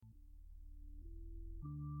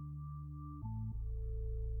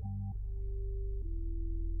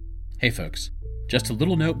Hey folks, just a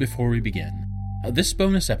little note before we begin. This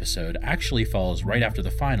bonus episode actually falls right after the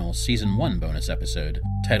final Season 1 bonus episode,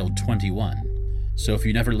 titled 21, so if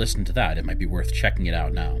you never listened to that, it might be worth checking it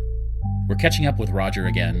out now. We're catching up with Roger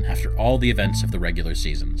again after all the events of the regular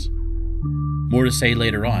seasons. More to say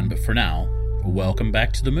later on, but for now, welcome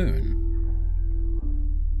back to the moon.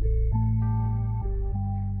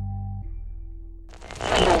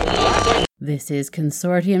 This is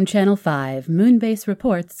Consortium Channel 5 Moonbase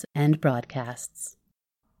Reports and Broadcasts.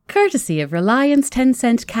 Courtesy of Reliance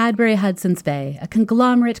Tencent Cadbury Hudson's Bay, a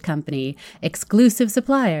conglomerate company, exclusive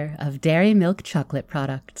supplier of dairy milk chocolate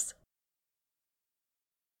products.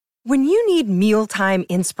 When you need mealtime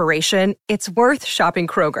inspiration, it's worth shopping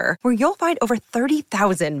Kroger, where you'll find over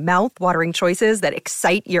 30,000 mouth-watering choices that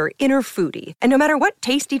excite your inner foodie. And no matter what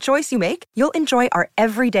tasty choice you make, you'll enjoy our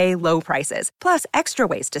everyday low prices, plus extra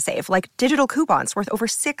ways to save, like digital coupons worth over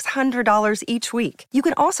 $600 each week. You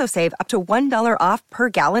can also save up to $1 off per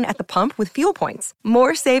gallon at the pump with fuel points.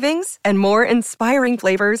 More savings and more inspiring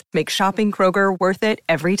flavors make shopping Kroger worth it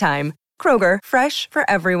every time. Kroger, fresh for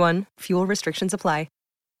everyone. Fuel restrictions apply.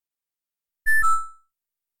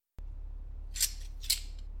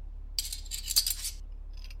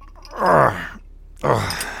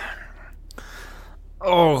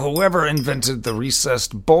 Oh, whoever invented the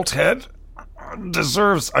recessed bolt head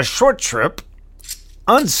deserves a short trip,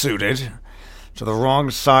 unsuited, to the wrong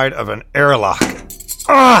side of an airlock.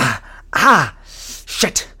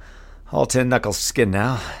 Shit! All 10 knuckles skin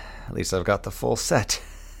now. At least I've got the full set.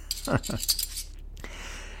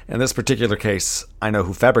 In this particular case, I know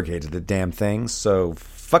who fabricated the damn thing, so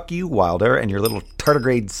fuck you, Wilder, and your little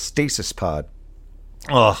tardigrade stasis pod.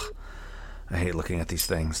 Ugh. I hate looking at these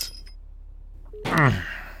things.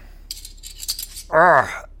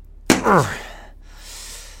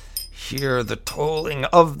 Hear the tolling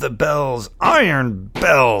of the bells, iron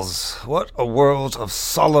bells. What a world of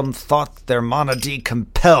solemn thought their monody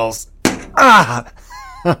compels. Oh,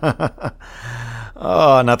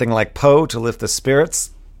 nothing like Poe to lift the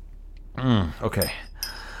spirits. Okay,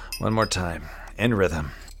 one more time, in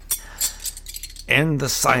rhythm. In the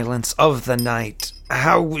silence of the night,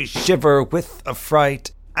 how we shiver with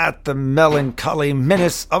affright at the melancholy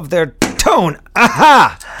menace of their tone.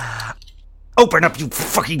 Aha! Open up, you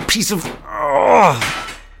fucking piece of... Oh,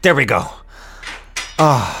 there we go.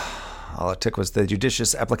 All it took was the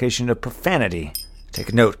judicious application of profanity.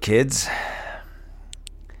 Take note, kids.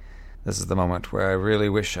 This is the moment where I really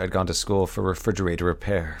wish I'd gone to school for refrigerator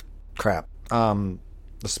repair. Crap.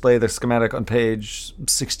 Display the schematic on page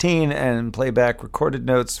 16 and play back recorded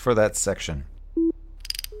notes for that section.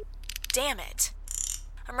 Damn it.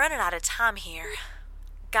 I'm running out of time here.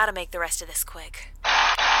 Gotta make the rest of this quick.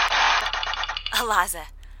 Eliza,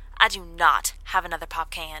 I do not have another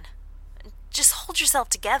pop can. Just hold yourself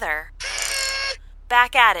together.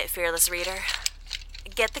 Back at it, fearless reader.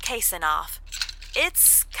 Get the casing off.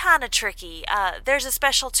 It's kinda tricky. There's a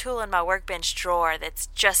special tool in my workbench drawer that's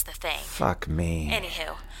just the thing. Fuck me.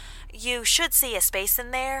 Anywho, you should see a space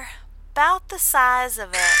in there, about the size of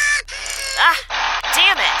a...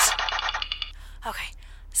 damn it! Okay,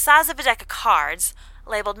 size of a deck of cards,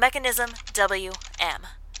 labeled Mechanism WM.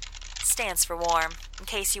 Stands for warm, in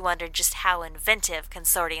case you wondered just how inventive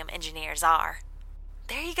consortium engineers are.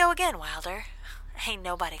 There you go again, Wilder. Ain't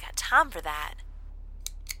nobody got time for that.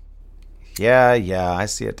 Yeah, I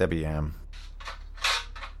see it, WM.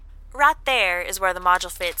 Right there is where the module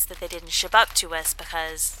fits that they didn't ship up to us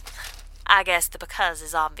because... I guess the because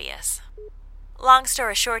is obvious. Long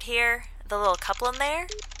story short here, the little coupling there,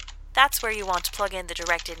 that's where you want to plug in the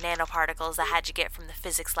directed nanoparticles I had you get from the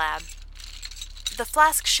physics lab. The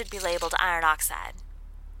flask should be labeled iron oxide.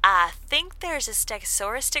 I think there's a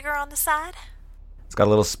Stegosaurus sticker on the side. It's got a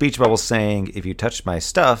little speech bubble saying, if you touch my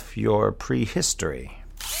stuff, you're prehistory.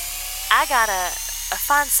 I gotta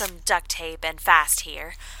find some duct tape and fast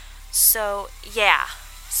here. So, yeah,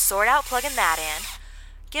 sort out plugging that in,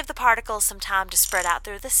 give the particles some time to spread out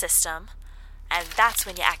through the system, and that's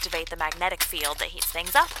when you activate the magnetic field that heats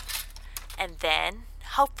things up. And then,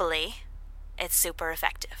 hopefully, it's super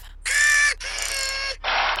effective.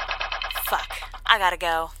 Fuck, I gotta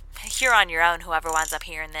go. You're on your own, whoever winds up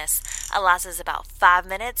hearing this. Eliza's about 5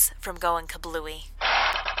 minutes from going kablooey.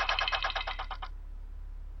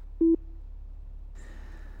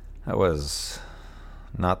 That was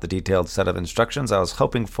not the detailed set of instructions I was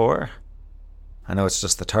hoping for. I know it's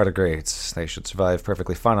just the tardigrades. They should survive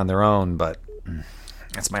perfectly fine on their own, but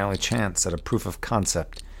it's my only chance at a proof of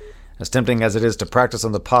concept. As tempting as it is to practice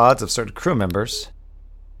on the pods of certain crew members.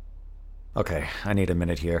 Okay, I need a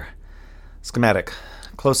minute here. Schematic.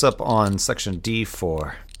 Close up on section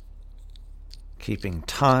D4. keeping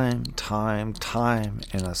time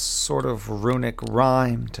in a sort of runic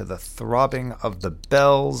rhyme to the throbbing of the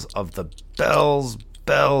bells of the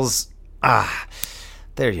bells. Ah,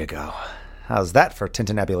 there you go. How's that for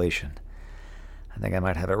tintinnabulation? I think I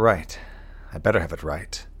might have it right. I better have it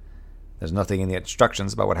right. There's nothing in the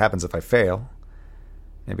instructions about what happens if I fail.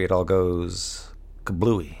 Maybe it all goes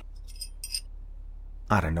kablooey.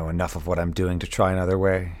 I don't know enough of what I'm doing to try another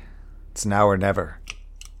way. It's now or never.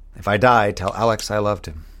 If I die, tell Alex I loved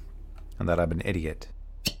him, and that I'm an idiot.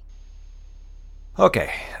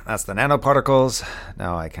 Okay, that's the nanoparticles.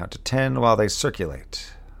 Now I count to 10 while they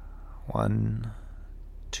circulate. 1,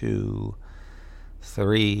 2,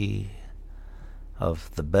 3...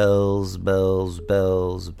 of the bells.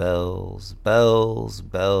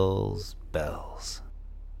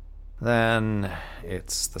 Then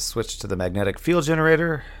it's the switch to the magnetic field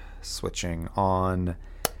generator, switching on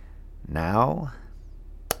now.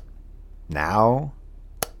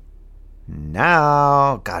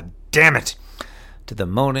 God damn it! To the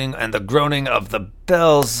moaning and the groaning of the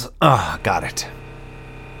bells. Got it.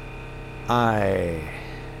 I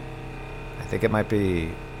think it might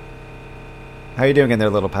be... How you doing in there,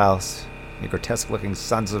 little pals? You grotesque-looking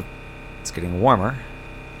sons of... It's getting warmer.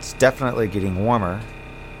 It's definitely getting warmer.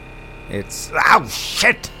 It's... Ow,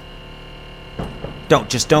 shit! Don't.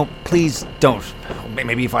 Please don't.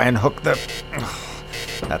 Maybe if I unhook the...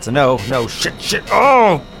 That's a no. No, shit.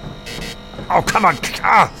 Oh, come on.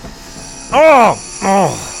 Oh.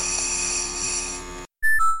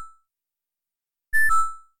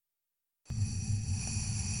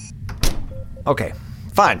 Okay,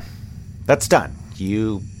 fine. That's done.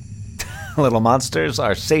 You little monsters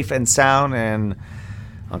are safe and sound in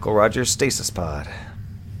Uncle Roger's stasis pod.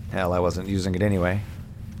 Hell, I wasn't using it anyway.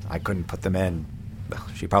 I couldn't put them in. Well,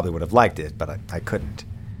 she probably would have liked it, but I couldn't.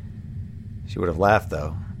 She would have laughed,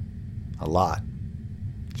 though. A lot.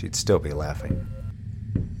 She'd still be laughing.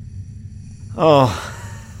 Oh,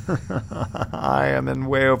 I am in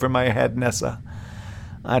way over my head, Nessa.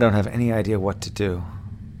 I don't have any idea what to do.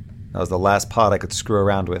 That was the last pod I could screw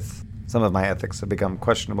around with. Some of my ethics have become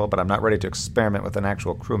questionable, but I'm not ready to experiment with an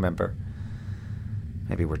actual crew member.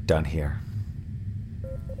 Maybe we're done here.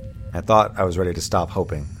 I thought I was ready to stop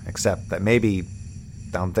hoping, except that maybe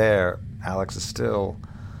down there, Alex is still...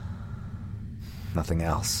 nothing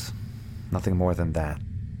else. Nothing more than that.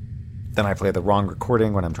 Then I play the wrong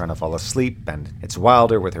recording when I'm trying to fall asleep, and it's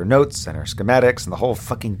Wilder with her notes and her schematics and the whole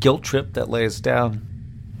fucking guilt trip that lays down.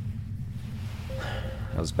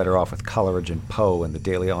 I was better off with Coleridge and Poe and the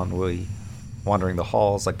Daily Ennui, wandering the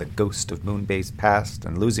halls like the ghost of Moonbase past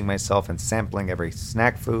and losing myself in sampling every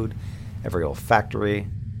snack food, every olfactory.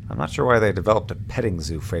 I'm not sure why they developed a petting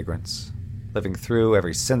zoo fragrance, living through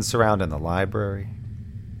every sense around in the library.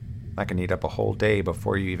 I can eat up a whole day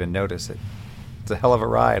before you even notice it. It's a hell of a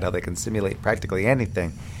ride how they can simulate practically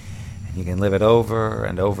anything, and you can live it over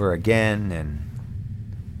and over again in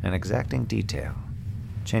an exacting detail.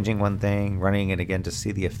 Changing one thing, running it again to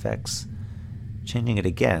see the effects, changing it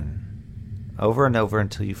again, over and over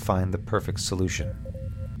until you find the perfect solution.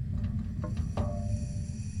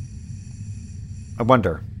 I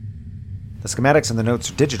wonder, the schematics and the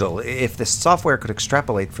notes are digital. If this software could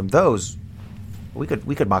extrapolate from those, we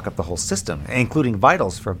could mock up the whole system, including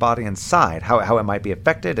vitals for body and side, how it might be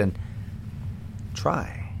affected, and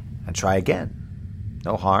try again.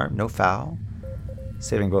 No harm, no foul.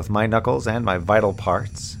 Saving both my knuckles and my vital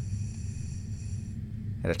parts.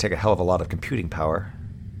 It'd take a hell of a lot of computing power.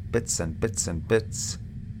 Bits and bits and bits.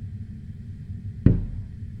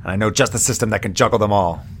 And I know just the system that can juggle them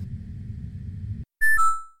all.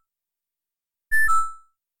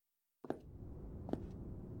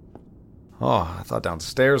 Oh, I thought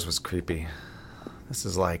downstairs was creepy. This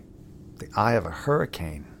is like the eye of a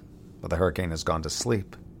hurricane, but the hurricane has gone to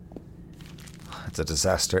sleep. It's a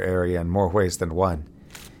disaster area in more ways than one.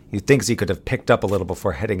 You'd think he could have picked up a little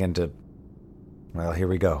before heading into... Well, here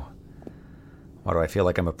we go. Why do I feel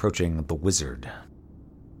like I'm approaching the wizard?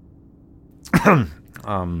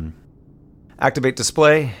 Activate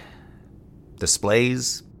display.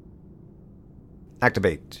 Displays.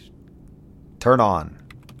 Activate. Turn on.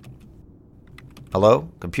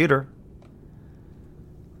 Hello? Computer?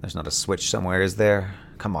 There's not a switch somewhere, is there?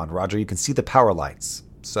 Come on, Roger, you can see the power lights.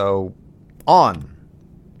 So... On.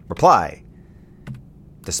 Reply.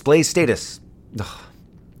 Display status. Ugh.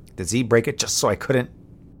 Did Z break it just so I couldn't?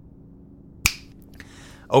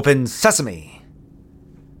 Open sesame.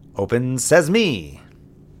 Open sesame.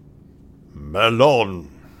 Melon.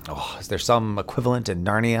 Oh, is there some equivalent in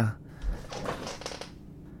Narnia?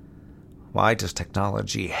 Why does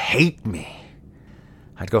technology hate me?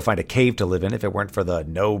 I'd go find a cave to live in if it weren't for the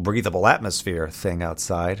no breathable atmosphere thing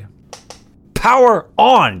outside. Power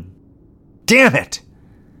on! Damn it!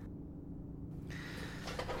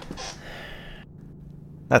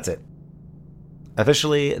 That's it.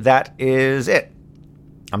 Officially, that is it.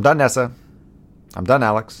 I'm done, Nessa. I'm done,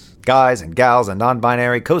 Alex. Guys and gals and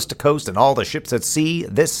non-binary, coast to coast and all the ships at sea,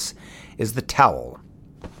 this is the towel.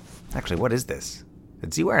 Actually, what is this?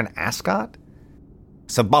 Did he wear an ascot?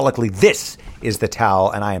 Symbolically, this is the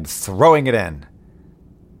towel, and I am throwing it in.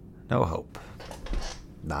 No hope.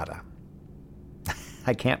 Nada.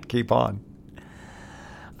 I can't keep on.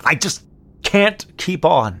 I just can't keep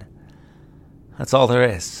on. That's all there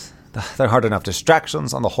is. There are hard enough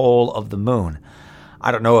distractions on the whole of the moon.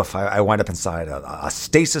 I don't know if I wind up inside a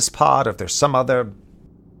stasis pod, or if there's some other...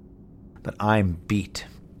 But I'm beat.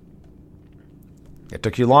 It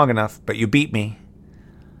took you long enough, but you beat me.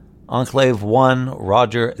 Enclave 1,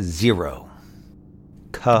 Roger 0.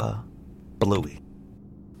 Ka-blooey.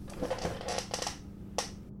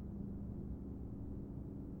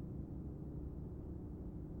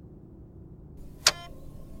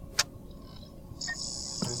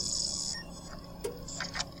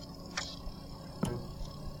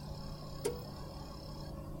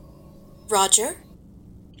 Roger?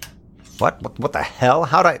 What the hell?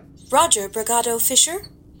 How'd I... Roger, Brigado Fisher?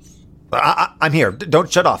 I'm here.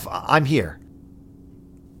 Don't shut off. I'm here.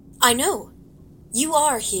 I know. You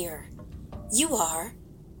are here. You are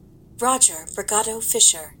Roger, Brigado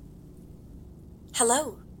Fisher.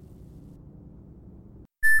 Hello.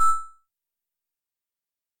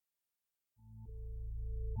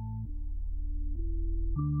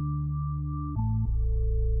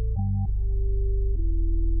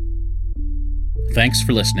 Thanks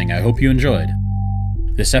for listening. I hope you enjoyed.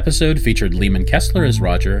 This episode featured Lehman Kessler as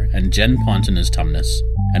Roger and Jen Ponton as Tumnus,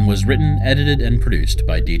 and was written, edited, and produced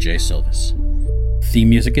by DJ Silvis. Theme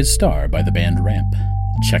music is Star by the band Ramp.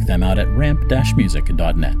 Check them out at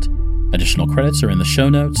ramp-music.net. Additional credits are in the show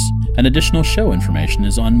notes, and additional show information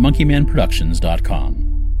is on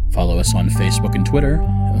monkeymanproductions.com. Follow us on Facebook and Twitter.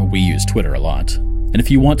 We use Twitter a lot. And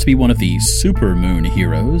if you want to be one of the super moon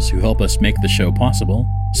heroes who help us make the show possible,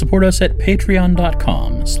 support us at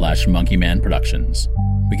patreon.com/monkeymanproductions.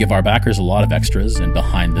 We give our backers a lot of extras and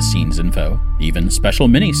behind-the-scenes info, even special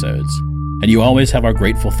mini-sodes. And you always have our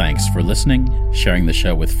grateful thanks for listening, sharing the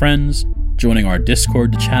show with friends, joining our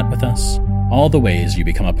Discord to chat with us, all the ways you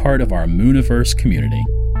become a part of our Mooniverse community.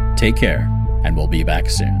 Take care, and we'll be back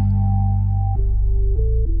soon.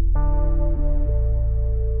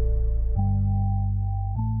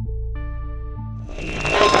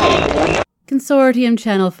 Consortium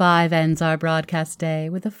Channel 5 ends our broadcast day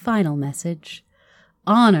with a final message.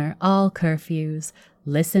 Honor all curfews,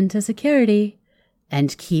 listen to security,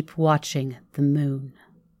 and keep watching the moon.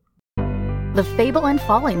 The Fable and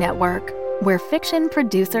Folly Network, where fiction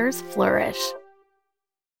producers flourish.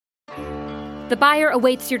 The buyer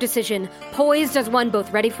awaits your decision, poised as one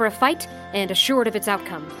both ready for a fight and assured of its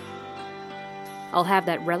outcome. I'll have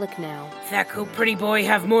that relic now. Thaku, pretty boy,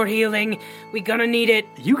 have more healing. We gonna need it.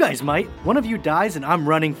 You guys might. One of you dies and I'm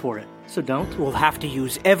running for it. So don't. We'll have to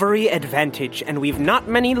use every advantage, and we've not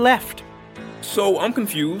many left. So, I'm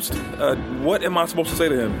confused. What am I supposed to say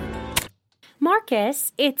to him?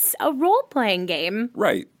 Marcus, it's a role-playing game.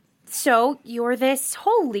 Right. So, you're this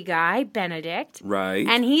holy guy, Benedict. Right.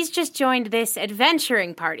 And he's just joined this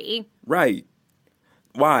adventuring party. Right.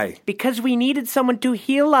 Why? Because we needed someone to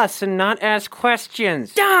heal us and not ask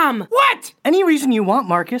questions. Dom! What? Any reason you want,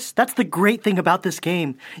 Marcus. That's the great thing about this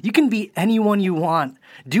game. You can be anyone you want.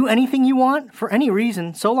 Do anything you want, for any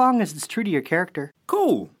reason, so long as it's true to your character.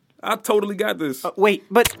 Cool. I totally got this. Wait,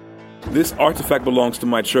 but... This artifact belongs to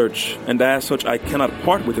my church, and as such, I cannot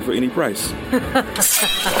part with it for any price.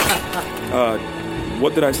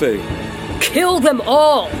 What did I say? Kill them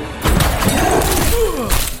all!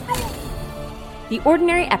 The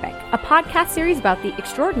Ordinary Epic, a podcast series about the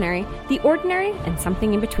extraordinary, the ordinary, and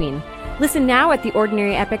something in between. Listen now at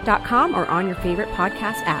theordinaryepic.com or on your favorite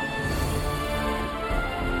podcast app.